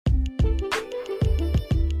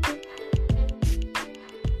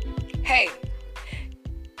Hey,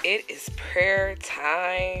 it is prayer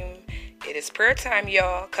time. It is prayer time,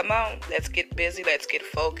 y'all. Come on, let's get busy. Let's get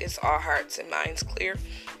focused. Our hearts and minds clear.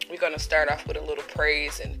 We're going to start off with a little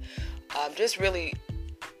praise and just really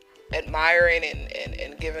admiring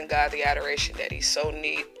and giving God the adoration that He's so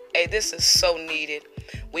need. Hey, this is so needed.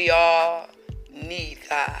 We all need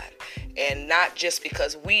God, and not just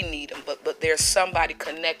because we need Him, but there's somebody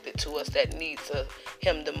connected to us that needs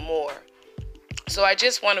Him the more. So I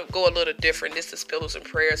just want to go a little different. This is Pillows and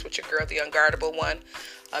Prayers with your girl, the Unguardable One,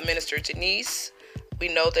 Minister Denise.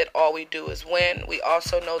 We know that all we do is win. We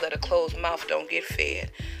also know that a closed mouth don't get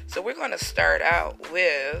fed. So we're going to start out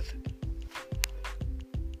with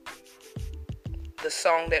the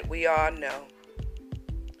song that we all know.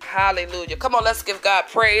 Hallelujah. Come on, let's give God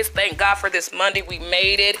praise. Thank God for this Monday. We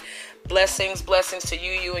made it. Blessings to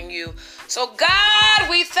you, and you. So God,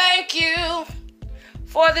 we thank you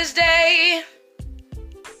for this day.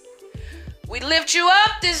 We lift you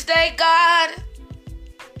up this day, God.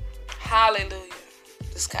 Hallelujah.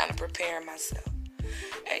 Just kind of preparing myself.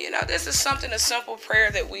 And this is a simple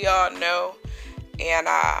prayer that we all know. And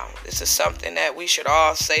this is something that we should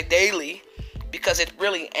all say daily, because it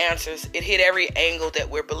really answers. It hit every angle that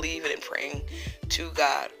we're believing and praying to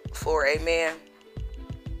God for. Amen.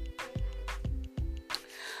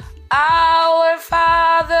 Our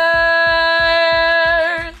Father,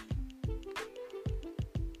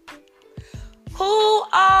 who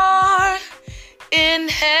art in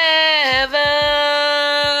heaven,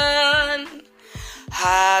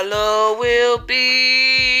 hallowed will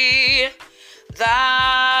be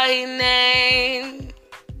thy name.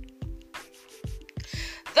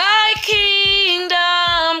 Thy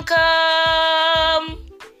kingdom come,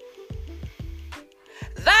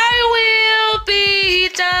 thy will be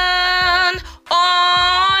done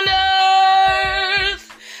on earth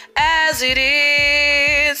as it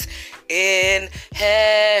is in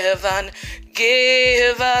heaven.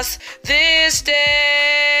 Give us this day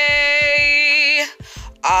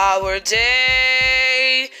our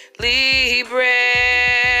daily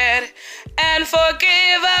bread, and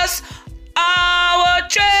forgive us our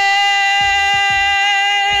trade,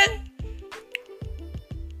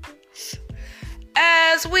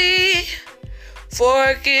 as we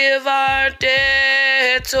forgive our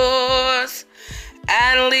debtors,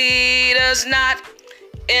 and lead us not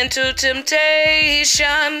into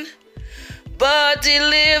temptation, but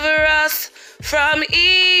deliver us from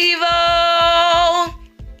evil.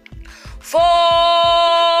 For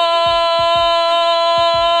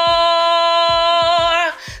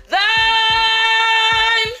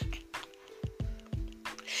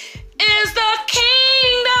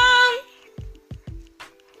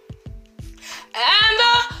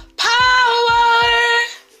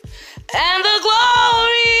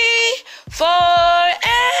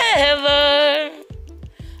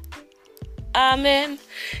amen.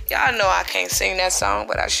 Y'all know I can't sing that song,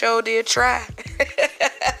 but I sure did try.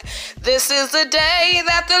 This is the day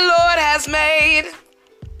that the Lord has made.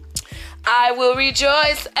 I will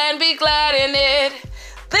rejoice and be glad in it.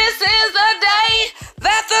 This is the day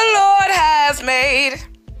that the Lord has made.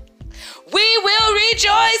 We will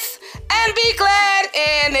rejoice and be glad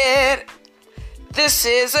in it. This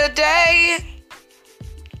is a day.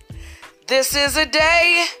 This is a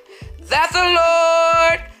day that the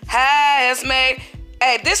Lord has made.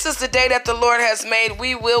 Hey, this is the day that the Lord has made.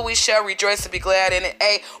 We shall rejoice and be glad in it.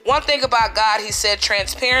 Hey, one thing about God, He said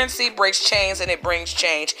transparency breaks chains and it brings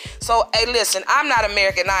change. So, hey, listen, I'm not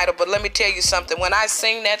American Idol, but let me tell you something. When I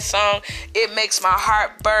sing that song, it makes my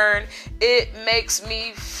heart burn. It makes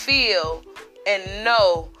me feel and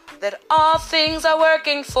know that all things are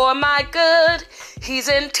working for my good. He's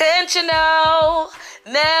intentional,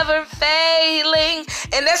 never failing.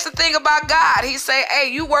 And that's the thing about God. He say, hey,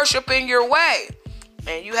 you worship in your way.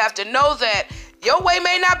 And you have to know that your way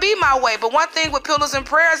may not be my way. But one thing with Pillars and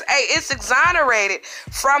Prayers, hey, it's exonerated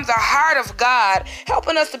from the heart of God,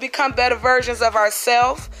 helping us to become better versions of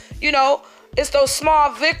ourselves. It's those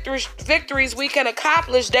small victories we can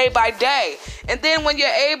accomplish day by day. And then when you're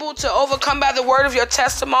able to overcome by the word of your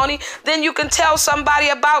testimony, then you can tell somebody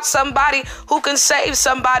about somebody who can save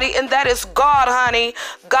somebody. And that is God, honey.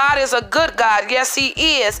 God is a good God. Yes, He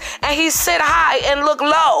is. And He sit high and look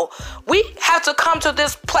low. We have to come to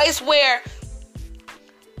this place where,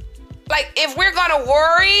 if we're going to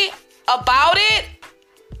worry about it,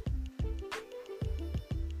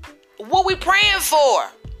 what we praying for?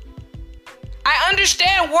 I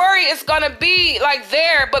understand worry is going to be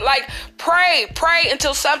there, but pray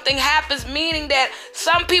until something happens, meaning that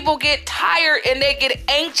some people get tired and they get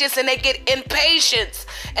anxious and they get impatient.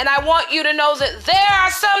 And I want you to know that there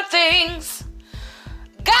are some things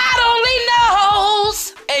God only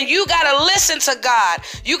knows. And you got to listen to God.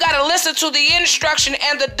 You got to listen to the instruction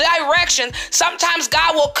and the direction. Sometimes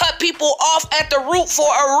God will cut people off at the root for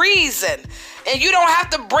a reason. And you don't have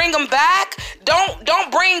to bring them back.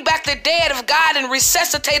 Don't bring back the dead of God and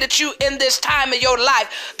resuscitated you in this time of your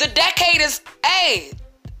life. The decade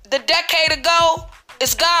ago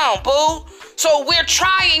is gone, boo. So we're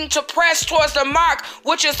trying to press towards the mark,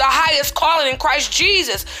 which is the highest calling in Christ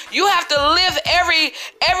Jesus. You have to live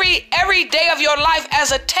every day of your life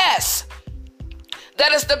as a test.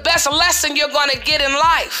 That is the best lesson you're going to get in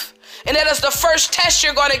life. And that is the first test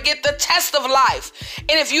you're going to get, the test of life.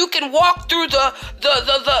 And if you can walk through the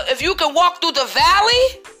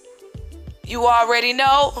valley, you already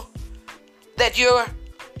know that you're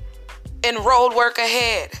in road work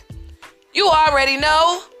ahead. You already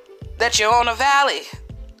know that you're on a valley.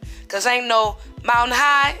 Because ain't no mountain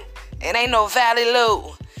high and ain't no valley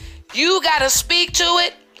low. You got to speak to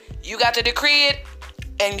it. You got to decree it.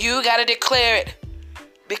 And you got to declare it.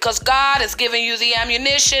 Because God is giving you the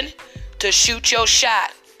ammunition to shoot your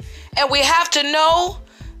shot. And we have to know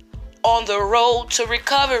on the road to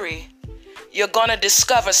recovery, you're going to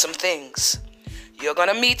discover some things. You're going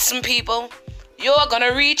to meet some people. You're going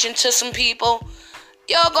to reach into some people.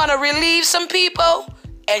 You're going to relieve some people.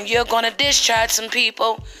 And you're going to discharge some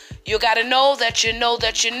people. You got to know that you know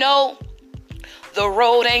that you know the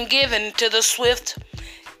road ain't given to the swift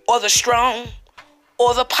or the strong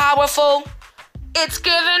or the powerful. It's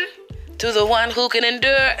given to the one who can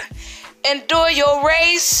endure. Endure your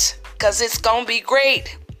race, because it's going to be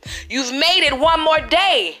great. You've made it one more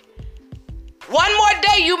day. One more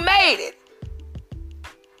day you made it.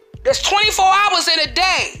 There's 24 hours in a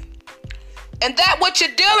day. And that what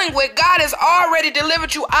you're dealing with, God has already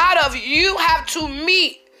delivered you out of. You have to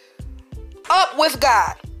meet up with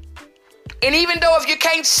God. And even though if you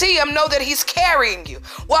can't see him, know that he's carrying you.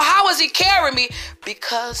 Well, how is he carrying me?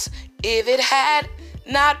 Because if it had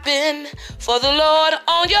not been for the Lord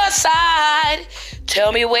on your side,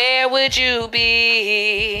 tell me, where would you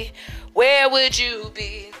be? Where would you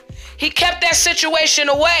be? He kept that situation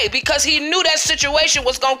away because he knew that situation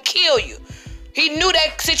was going to kill you. He knew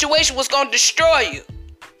that situation was going to destroy you.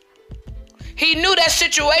 He knew that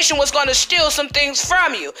situation was going to steal some things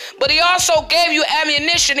from you. But he also gave you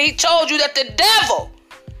ammunition. He told you that the devil,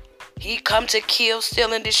 he come to kill,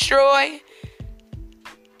 steal, and destroy.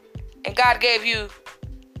 And God gave you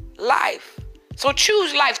life. So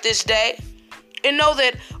choose life this day and know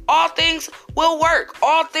that all things will work.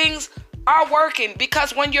 All things are working,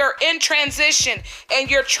 because when you're in transition and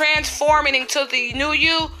you're transforming into the new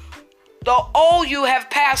you, the old you have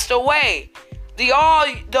passed away.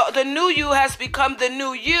 The new you has become the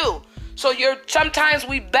new you. So sometimes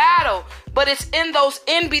we battle, but it's in those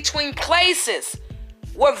in-between places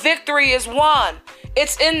where victory is won.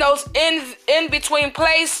 It's in those in-between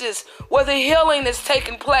places where the healing is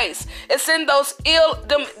taking place. It's in those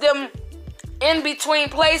in-between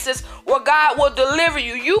places where God will deliver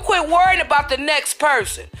you. You quit worrying about the next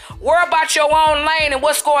person. Worry about your own lane and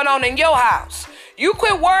what's going on in your house. You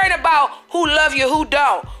quit worrying about who love you, who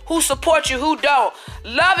don't, who support you, who don't.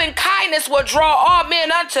 Love and kindness will draw all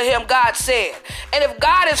men unto him, God said. And if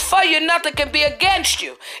God is for you, nothing can be against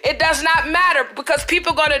you. It does not matter, because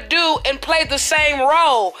people are going to do and play the same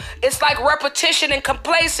role. It's like repetition and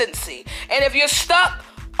complacency. And if you're stuck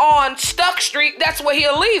on Stuck Street, that's where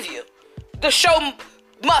he'll leave you. The show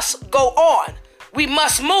must go on. We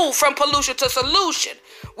must move from pollution to solution.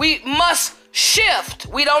 We must shift.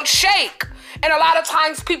 We don't shake. And a lot of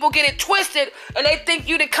times people get it twisted and they think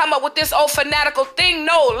you to come up with this old fanatical thing.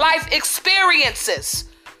 No, life experiences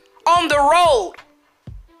on the road.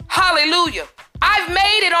 Hallelujah. I've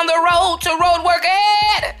made it on the road to road work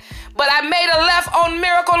ahead, but I made a left on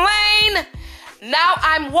Miracle Lane. Now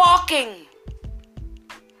I'm walking.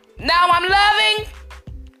 Now I'm loving.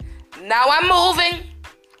 Now I'm moving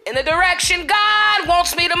in the direction God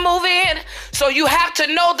wants me to move in. So you have to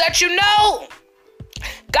know that you know.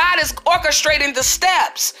 God is orchestrating the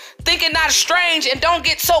steps. Thinking not strange, and don't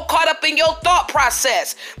get so caught up in your thought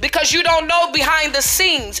process, because you don't know behind the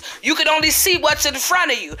scenes. You can only see what's in front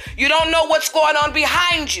of you. You don't know what's going on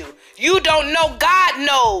behind you. You don't know. God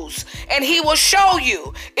knows, and he will show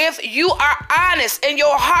you if you are honest and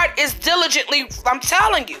your heart is diligently. I'm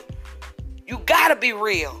telling you, you gotta be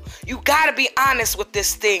real. You gotta be honest with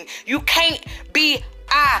this thing. You can't be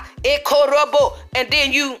and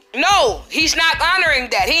then he's not honoring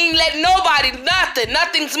that. He ain't letting nobody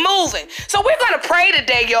nothing's moving. So we're gonna pray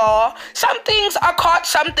today, y'all. Some things are caught,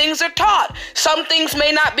 some things are taught. Some things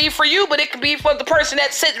may not be for you, but it could be for the person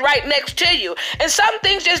that sits right next to you. And some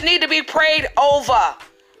things just need to be prayed over.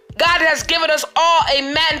 God has given us all a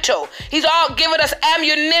mantle. He's all given us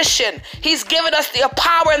ammunition. He's given us the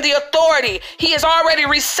power and the authority. He has already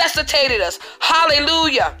resuscitated us.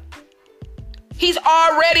 Hallelujah. He's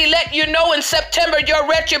already let you know in September your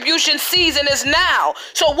retribution season is now.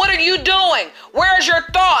 So what are you doing? Where's your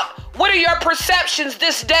thought? What are your perceptions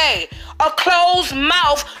this day? A closed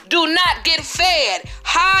mouth do not get fed.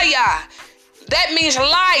 Haya. That means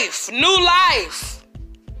life, new life.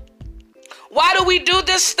 Why do we do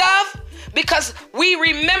this stuff? Because we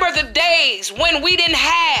remember the days when we didn't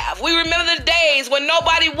have. We remember the days when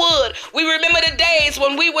nobody would. We remember the days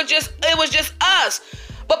when it was just us.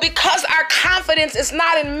 But because our confidence is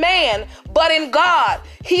not in man, but in God,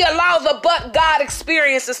 he allows the but God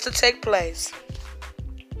experiences to take place.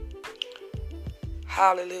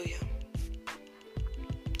 Hallelujah.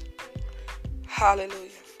 Hallelujah.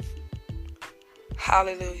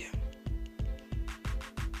 Hallelujah.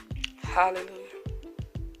 Hallelujah.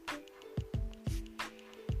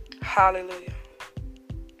 Hallelujah.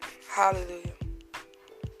 Hallelujah.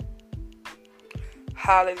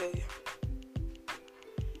 Hallelujah.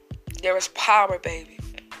 There is power, baby,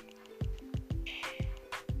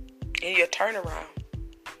 in your turnaround.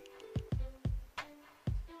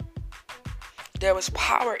 There was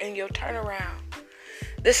power in your turnaround.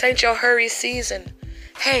 This ain't your hurry season.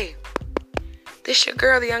 Hey, this your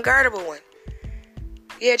girl, the unguardable one.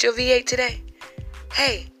 You had your V8 today.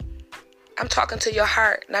 Hey, I'm talking to your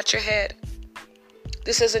heart, not your head.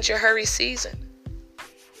 This isn't your hurry season.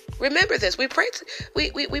 Remember this. We pray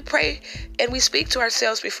and we speak to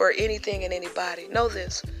ourselves before anything and anybody. Know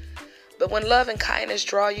this. But when love and kindness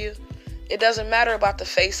draw you, it doesn't matter about the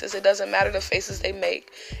faces. It doesn't matter the faces they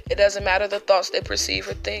make. It doesn't matter the thoughts they perceive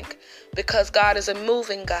or think. Because God is a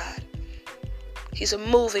moving God. He's a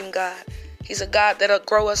moving God. He's a God that'll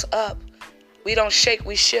grow us up. We don't shake,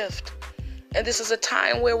 we shift. And this is a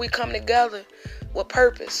time where we come together with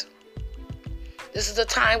purpose. This is a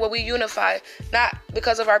time where we unify, not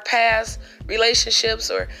because of our past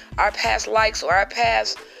relationships or our past likes or our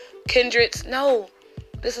past kindreds. No,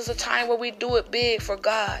 this is a time where we do it big for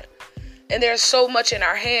God. And there's so much in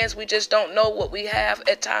our hands, we just don't know what we have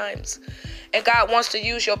at times. And God wants to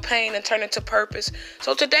use your pain and turn it to purpose.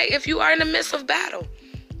 So today, if you are in the midst of battle,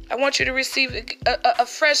 I want you to receive a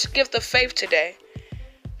fresh gift of faith today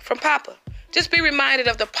from Papa. Just be reminded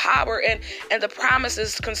of the power and the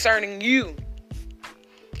promises concerning you.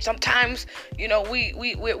 Sometimes,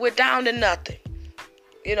 we're down to nothing,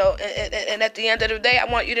 and at the end of the day, I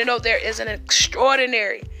want you to know there is an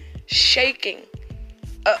extraordinary shaking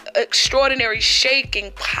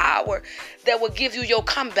power that will give you your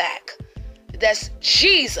comeback. That's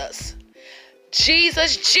Jesus.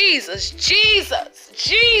 Jesus, Jesus, Jesus,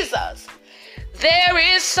 Jesus. There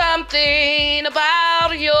is something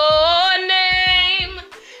about your name,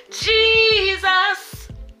 Jesus.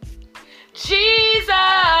 Jesus,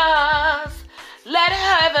 let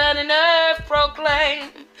heaven and earth proclaim.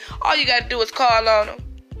 All you got to do is call on him.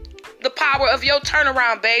 The power of your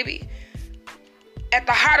turnaround, baby. At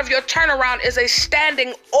the heart of your turnaround is a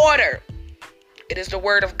standing order. It is the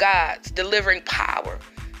word of God's delivering power,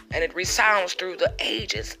 and it resounds through the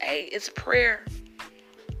ages. Hey, it's prayer.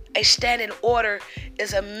 A standing order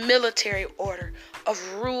is a military order of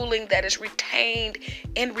ruling that is retained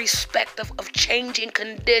in respect of changing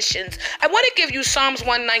conditions. I want to give you Psalms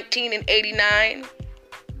 119 and 89.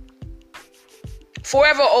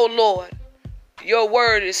 Forever, O Lord, your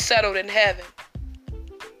word is settled in heaven.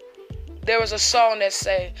 There was a song that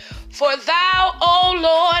say, for thou, O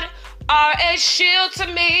Lord, art a shield to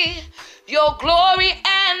me, your glory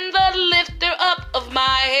and the lifter up of my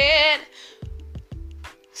head.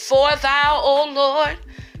 For thou, O Lord.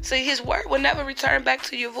 See, his word will never return back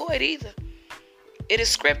to you void either. It is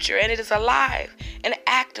scripture and it is alive and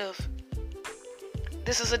active.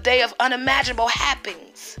 This is a day of unimaginable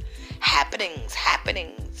happenings.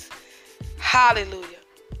 Hallelujah.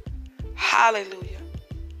 Hallelujah.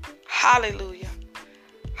 Hallelujah.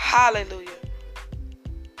 Hallelujah.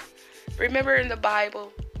 Remember in the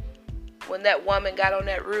Bible when that woman got on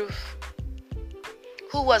that roof?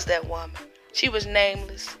 Who was that woman? She was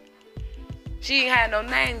nameless. She ain't had no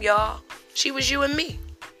name, y'all. She was you and me.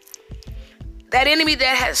 That enemy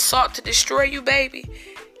that has sought to destroy you, baby,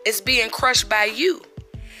 is being crushed by you.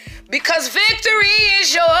 Because victory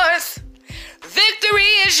is yours. Victory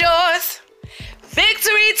is yours.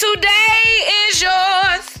 Victory today is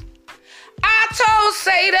yours. I told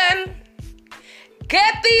Satan,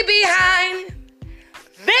 get thee behind.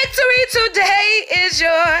 Victory today is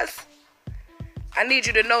yours. I need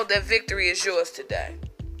you to know that victory is yours today.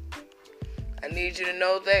 I need you to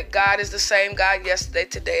know that God is the same God yesterday,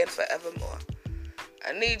 today, and forevermore.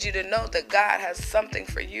 I need you to know that God has something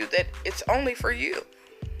for you, that it's only for you.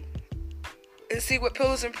 And see, with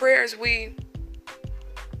Pillows and Prayers, we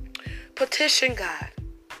petition God.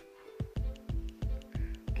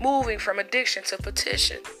 Moving from addiction to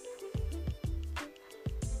petition.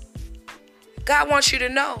 God wants you to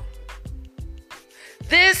know,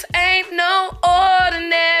 this ain't no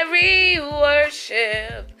ordinary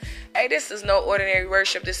worship. Hey, this is no ordinary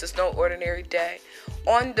worship. This is no ordinary day.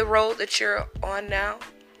 On the road that you're on now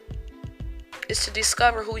is to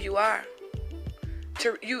discover who you are.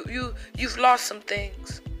 You've lost some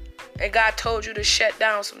things, and God told you to shut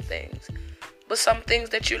down some things. But some things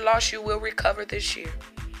that you lost, you will recover this year.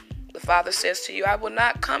 The Father says to you, I will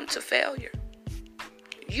not come to failure.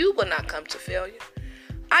 You will not come to failure.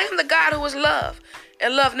 I am the God who is love,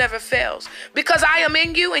 and love never fails. Because I am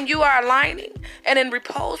in you and you are aligning and in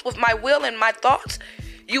repose with my will and my thoughts,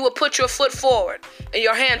 you will put your foot forward and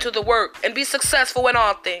your hand to the work and be successful in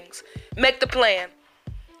all things. Make the plan,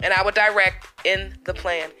 and I will direct in the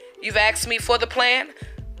plan. You've asked me for the plan,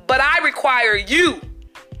 but I require you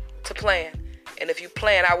to plan. And if you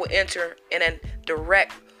plan, I will enter in and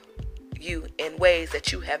direct you in ways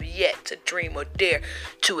that you have yet to dream or dare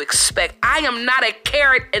to expect. I am not a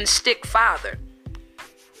carrot and stick father.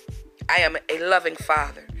 I am a loving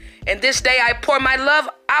Father. And this day I pour my love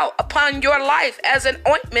out upon your life as an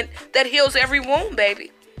ointment that heals every wound,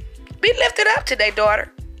 baby. Be lifted up today,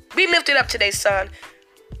 daughter. Be lifted up today, son.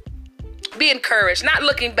 Be encouraged, not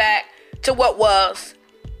looking back to what was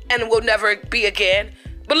and will never be again,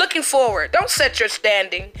 but looking forward. Don't set your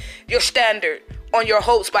standard on your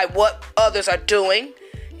hopes by what others are doing.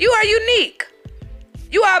 You are unique.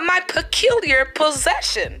 You are my peculiar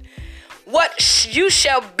possession. What you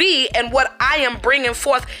shall be and what I am bringing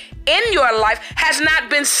forth in your life has not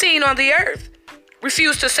been seen on the earth.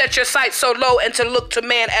 Refuse to set your sights so low and to look to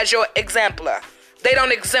man as your exemplar. They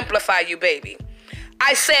don't exemplify you, baby.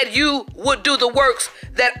 I said you would do the works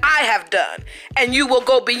that I have done, and you will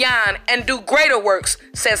go beyond and do greater works,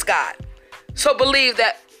 says God. So believe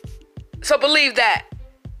that.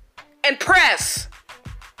 And press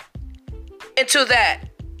into that.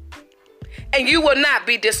 And you will not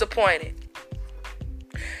be disappointed.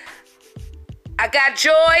 I got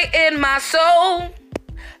joy in my soul.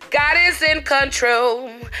 God is in control.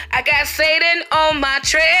 I got Satan on my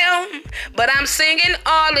trail, but I'm singing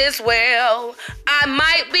all is well. I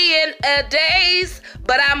might be in a daze,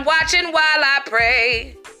 but I'm watching while I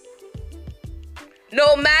pray.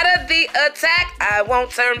 No matter the attack, I won't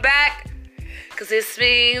turn back, because this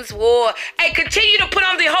means war. Hey, continue to put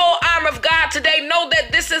on the whole armor of God today. Know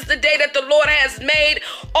that this is the day that the Lord has made.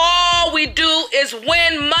 All we do is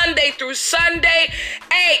win Monday through Sunday.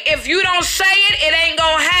 Hey, if you don't say it, it ain't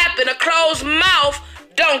gonna happen. A closed mouth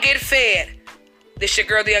don't get fed. This your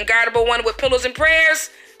girl, the Unguardable One, with Pillows and Prayers.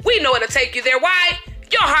 We know it'll take you there. Why?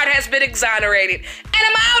 Your heart has been exonerated. And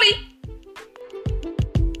I'm outie.